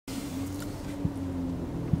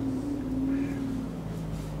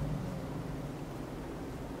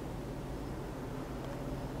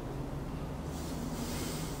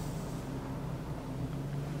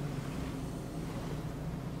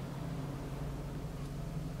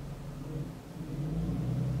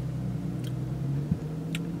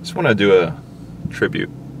Just want to do a tribute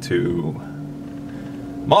to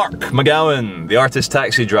Mark McGowan, the artist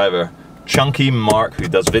taxi driver. Chunky Mark, who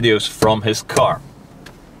does videos from his car.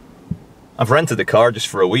 I've rented the car just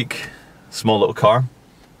for a week. Small little car.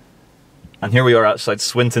 And here we are outside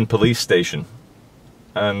Swinton Police Station.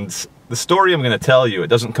 And the story I'm going to tell you, it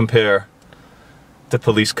doesn't compare to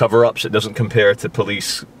police cover-ups, it doesn't compare to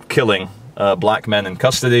police killing black men in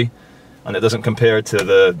custody, and it doesn't compare to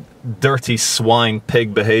the dirty swine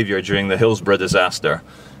pig behavior during the Hillsborough disaster,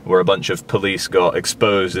 where a bunch of police got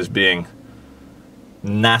exposed as being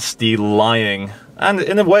nasty, lying, and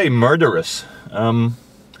in a way murderous,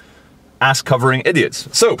 ass-covering idiots.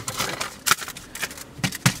 So,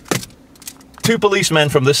 two policemen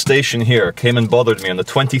from this station here came and bothered me on the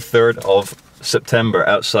 23rd of September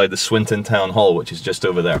outside the Swinton Town Hall, which is just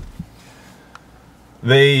over there.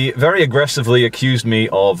 They very aggressively accused me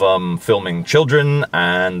of filming children,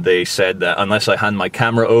 and they said that unless I hand my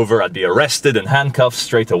camera over, I'd be arrested and handcuffed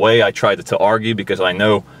straight away. I tried to argue because I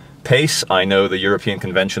know PACE, I know the European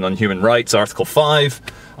Convention on Human Rights, Article 5,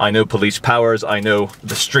 I know police powers, I know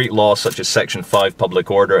the street law such as Section 5, public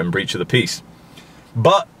order and breach of the peace.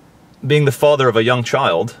 But, being the father of a young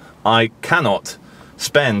child, I cannot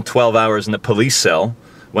spend 12 hours in a police cell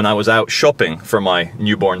when I was out shopping for my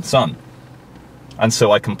newborn son. And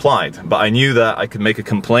so I complied, but I knew that I could make a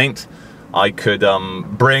complaint, I could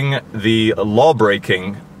bring the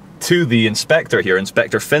law-breaking to the inspector here,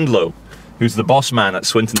 Inspector Findlow, who's the boss man at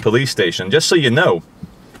Swinton Police Station. Just so you know,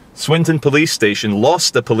 Swinton Police Station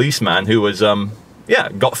lost a policeman who was,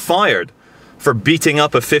 got fired for beating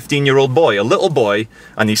up a 15-year-old boy, a little boy,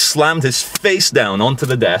 and he slammed his face down onto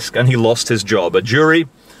the desk and he lost his job. A jury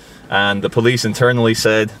and the police internally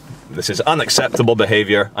said, this is unacceptable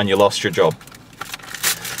behavior and you lost your job.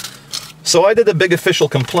 So I did a big official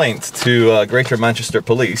complaint to Greater Manchester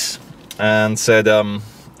Police and said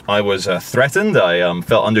I was threatened, I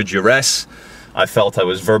felt under duress, I felt I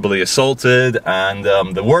was verbally assaulted, and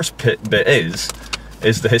the worst bit is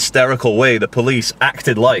the hysterical way the police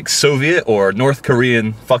acted like Soviet or North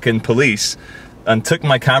Korean fucking police and took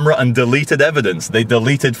my camera and deleted evidence. They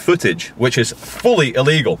deleted footage, which is fully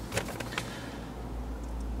illegal.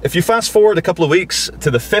 If you fast forward a couple of weeks to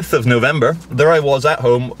the 5th of November, there I was at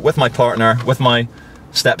home with my partner, with my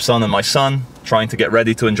stepson and my son, trying to get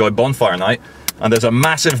ready to enjoy bonfire night, and there's a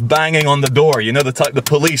massive banging on the door, you know, the type the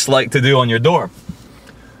police like to do on your door.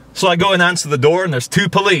 So I go and answer the door, and there's two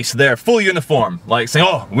police there, full uniform, like saying,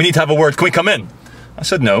 oh, we need to have a word, can we come in? I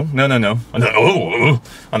said, no. And they, oh,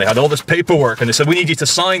 and they had all this paperwork, and they said, we need you to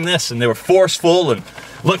sign this, and they were forceful, and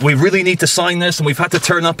look, we really need to sign this, and we've had to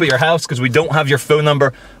turn up at your house because we don't have your phone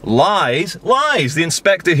number. Lies, lies. The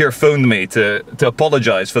inspector here phoned me to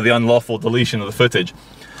apologize for the unlawful deletion of the footage.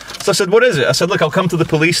 So I said, what is it? I said, look, I'll come to the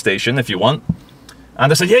police station if you want.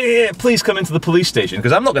 And I said, yeah, please come into the police station,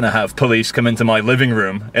 because I'm not going to have police come into my living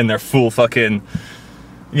room in their full fucking,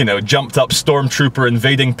 you know, jumped up stormtrooper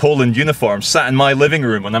invading Poland uniform, sat in my living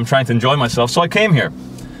room when I'm trying to enjoy myself, so I came here.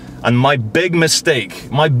 And my big mistake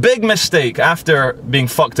after being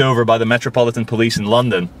fucked over by the Metropolitan Police in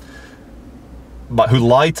London, but who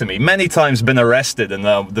lied to me, many times been arrested, and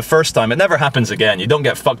the first time, it never happens again, you don't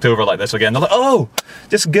get fucked over like this again. They're like, oh,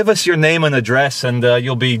 just give us your name and address and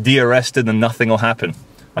you'll be de-arrested and nothing will happen.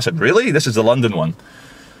 I said, really? This is the London one.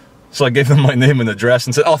 So I gave them my name and address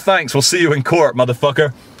and said, oh thanks, we'll see you in court,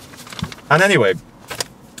 motherfucker. And anyway,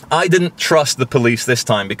 I didn't trust the police this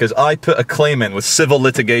time because I put a claim in with civil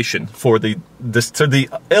litigation for the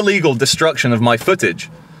illegal destruction of my footage,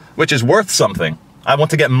 which is worth something. I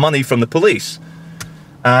want to get money from the police.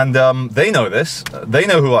 And they know this, they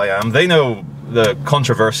know who I am, they know the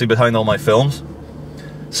controversy behind all my films.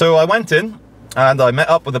 So I went in and I met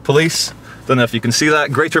up with the police. Don't know if you can see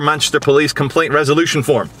that, Greater Manchester Police complaint resolution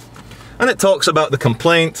form. And it talks about the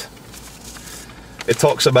complaint, it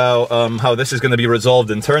talks about how this is going to be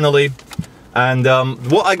resolved internally. And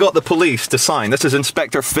what I got the police to sign, this is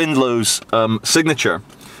Inspector Findlow's signature,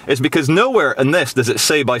 is because nowhere in this does it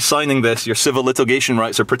say by signing this your civil litigation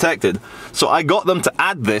rights are protected. So I got them to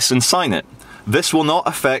add this and sign it. This will not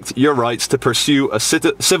affect your rights to pursue a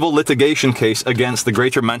civil litigation case against the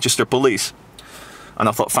Greater Manchester Police. And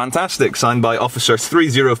I thought, fantastic, signed by Officer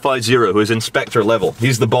 3050, who is inspector level.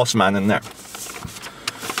 He's the boss man in there.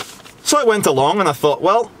 So I went along and I thought,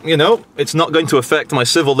 well, you know, it's not going to affect my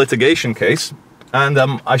civil litigation case. And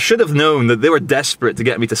I should have known that they were desperate to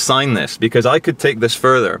get me to sign this, because I could take this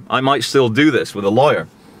further. I might still do this with a lawyer.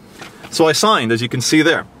 So I signed, as you can see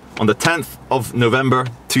there, on the 10th of November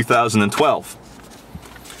 2012.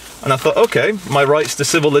 And I thought, okay, my rights to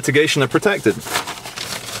civil litigation are protected.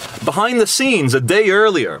 Behind the scenes, a day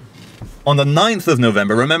earlier, On the 9th of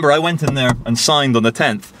November, remember I went in there and signed on the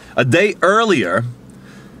 10th. A day earlier,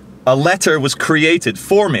 a letter was created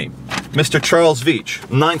for me. Mr. Charles Veach,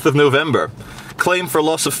 9th of November. Claim for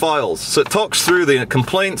loss of files. So it talks through the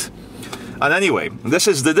complaint. And anyway, this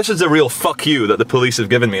is the real fuck you that the police have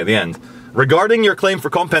given me at the end. Regarding your claim for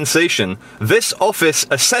compensation, this office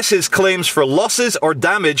assesses claims for losses or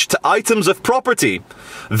damage to items of property.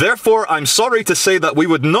 Therefore, I'm sorry to say that we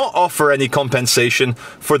would not offer any compensation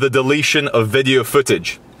for the deletion of video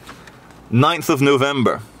footage. 9th of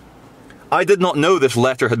November. I did not know this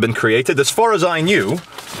letter had been created. As far as I knew,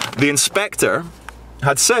 the inspector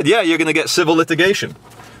had said, yeah, you're going to get civil litigation.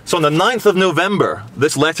 So on the 9th of November,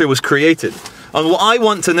 this letter was created. And what I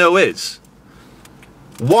want to know is,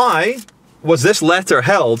 why was this letter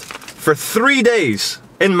held for 3 days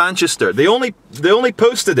in Manchester? They only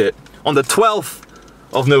posted it on the 12th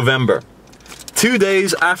of November. 2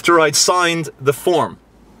 days after I'd signed the form.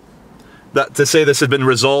 That to say this had been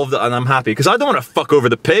resolved and I'm happy. Because I don't want to fuck over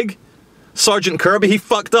the pig. Sergeant Kirby, he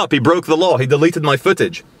fucked up. He broke the law. He deleted my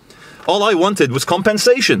footage. All I wanted was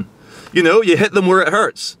compensation. You know, you hit them where it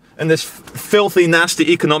hurts. In this filthy,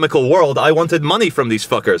 nasty economical world, I wanted money from these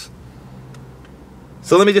fuckers.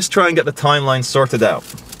 So let me just try and get the timeline sorted out.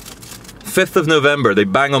 5th of November, they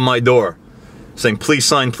bang on my door saying, please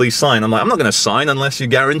sign, please sign. I'm like, I'm not going to sign unless you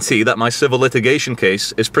guarantee that my civil litigation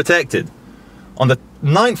case is protected. On the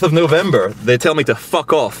 9th of November, they tell me to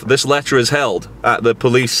fuck off. This letter is held at the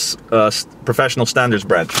police professional standards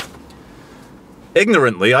branch.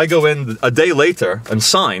 Ignorantly, I go in a day later and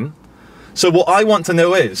sign. So what I want to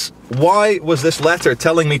know is, why was this letter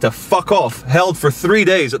telling me to fuck off held for 3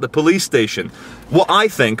 days at the police station? What I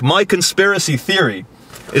think, my conspiracy theory,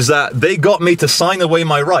 is that they got me to sign away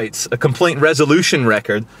my rights, a complaint resolution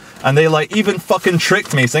record, and they like even fucking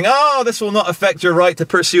tricked me saying, oh, this will not affect your right to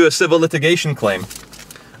pursue a civil litigation claim.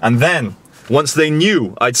 And then, once they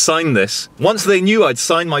knew I'd signed this, once they knew I'd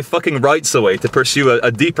signed my fucking rights away to pursue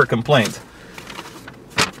a deeper complaint,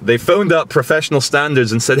 they phoned up professional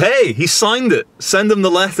standards and said, hey, he signed it. Send him the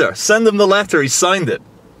letter. Send him the letter. He signed it.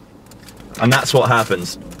 And that's what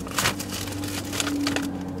happens.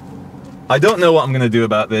 I don't know what I'm going to do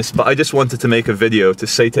about this, but I just wanted to make a video to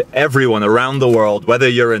say to everyone around the world, whether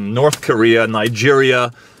you're in North Korea,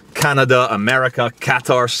 Nigeria, Canada, America,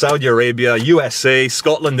 Qatar, Saudi Arabia, USA,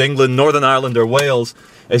 Scotland, England, Northern Ireland, or Wales,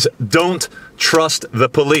 is don't trust the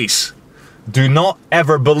police. Do not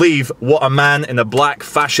ever believe what a man in a black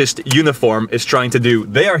fascist uniform is trying to do.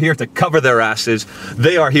 They are here to cover their asses.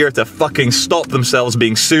 They are here to fucking stop themselves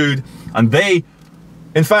being sued. And they,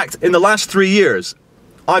 in fact, in the last 3 years,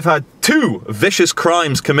 I've had 2 vicious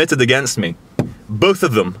crimes committed against me. Both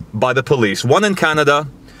of them by the police. One in Canada,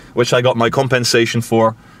 which I got my compensation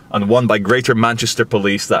for, and one by Greater Manchester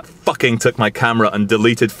Police that fucking took my camera and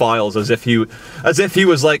deleted files as if he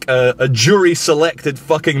was like a jury-selected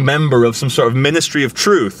fucking member of some sort of Ministry of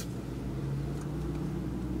Truth.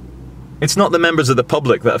 It's not the members of the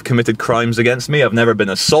public that have committed crimes against me. I've never been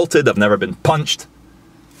assaulted. I've never been punched.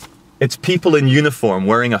 It's people in uniform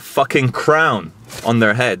wearing a fucking crown on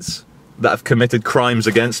their heads that have committed crimes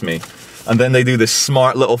against me. And then they do this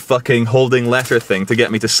smart little fucking holding letter thing to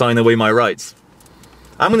get me to sign away my rights.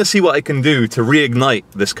 I'm going to see what I can do to reignite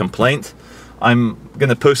this complaint. I'm going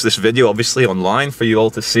to post this video, obviously, online for you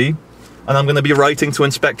all to see. And I'm going to be writing to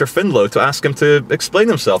Inspector Findlow to ask him to explain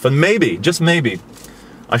himself. And maybe, just maybe,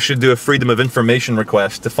 I should do a Freedom of Information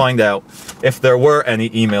request to find out if there were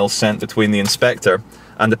any emails sent between the inspector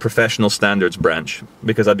and the Professional Standards Branch.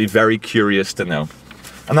 Because I'd be very curious to know.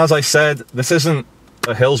 And as I said, this isn't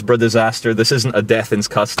a Hillsborough disaster. This isn't a death in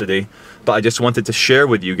custody. But I just wanted to share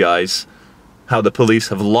with you guys how the police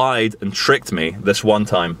have lied and tricked me this one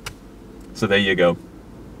time. So there you go.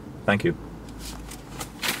 Thank you.